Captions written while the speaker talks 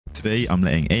Today, I'm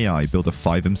letting AI build a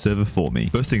FiveM server for me.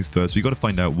 First things first, we got to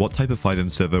find out what type of FiveM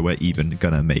server we're even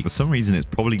gonna make. For some reason, it's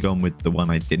probably gone with the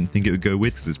one I didn't think it would go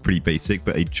with because it's pretty basic,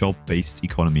 but a job-based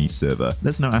economy server.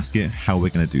 Let's now ask it how we're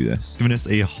gonna do this. Giving us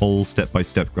a whole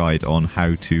step-by-step guide on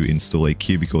how to install a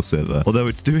cubicle server, although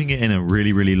it's doing it in a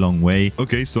really long way.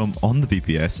 Okay, so I'm on the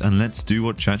VPS and let's do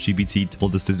what ChatGPT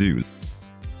told us to do.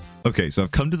 Okay, so I've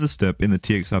come to the step in the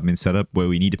TXadmin setup where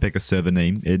we need to pick a server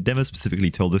name. It never specifically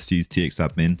told us to use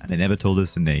TXadmin, and it never told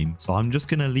us a name, so I'm just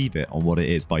going to leave it on what it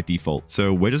is by default.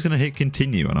 So we're just going to hit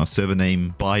continue, and our server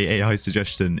name by AI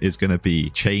suggestion is going to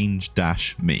be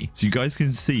change-me. So you guys can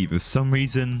see, for some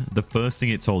reason, the first thing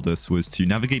it told us was to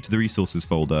navigate to the resources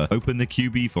folder, open the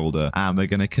QB folder, and we're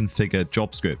going to configure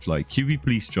job scripts like QB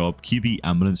police job, QB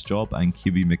ambulance job, and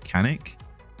QB mechanic.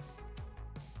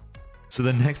 So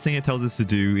the next thing it tells us to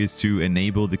do is to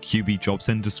enable the QB job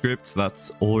center script. That's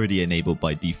already enabled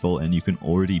by default and you can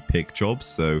already pick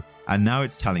jobs. And now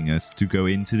it's telling us to go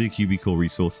into the QB core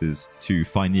resources to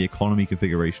find the economy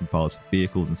configuration files for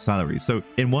vehicles and salaries. So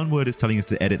in one word, it's telling us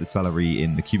to edit the salary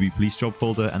in the QB police job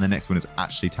folder, and the next one is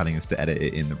actually telling us to edit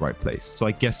it in the right place. So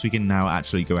I guess we can now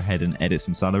actually go ahead and edit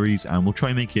some salaries, and we'll try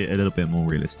and make it a little bit more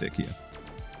realistic here.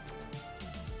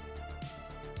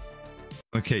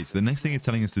 Okay, so the next thing it's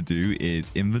telling us to do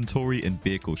is inventory and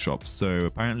vehicle shops. So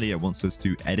apparently it wants us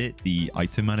to edit the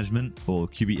item management for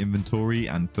QB inventory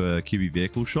and for QB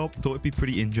vehicle shop. Thought it'd be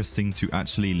pretty interesting to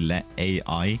actually let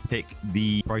AI pick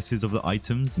the prices of the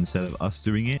items instead of us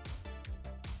doing it.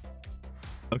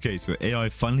 Okay, so AI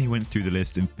finally went through the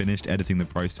list and finished editing the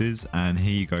prices, and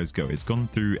here you guys go. It's gone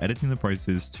through editing the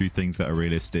prices to things that are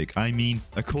realistic. I mean,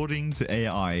 according to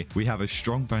AI, we have a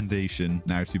strong foundation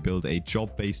now to build a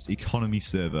job-based economy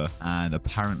server, and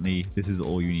apparently this is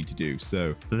all you need to do.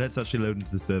 So let's actually load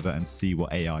into the server and see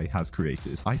what AI has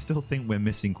created. I still think we're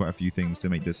missing quite a few things to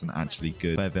make this an actually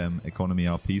good FiveM economy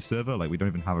RP server. Like, we don't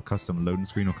even have a custom loading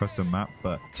screen or custom map,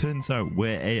 but turns out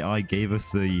where AI gave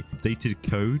us the updated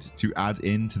code to add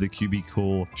in to the QB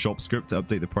core shop script to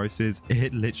update the prices,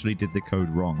 it literally did the code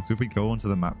wrong. So if we go onto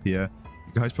the map here,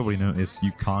 you guys probably noticed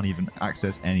you can't even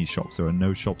access any shops. There are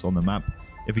no shops on the map.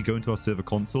 If we go into our server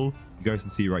console, you guys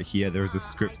can see right here there is a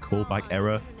script callback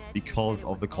error because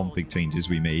of the config changes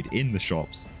we made in the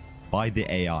shops by the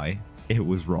AI. It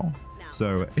was wrong.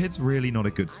 So it's really not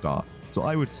a good start. So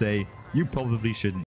I would say you probably shouldn't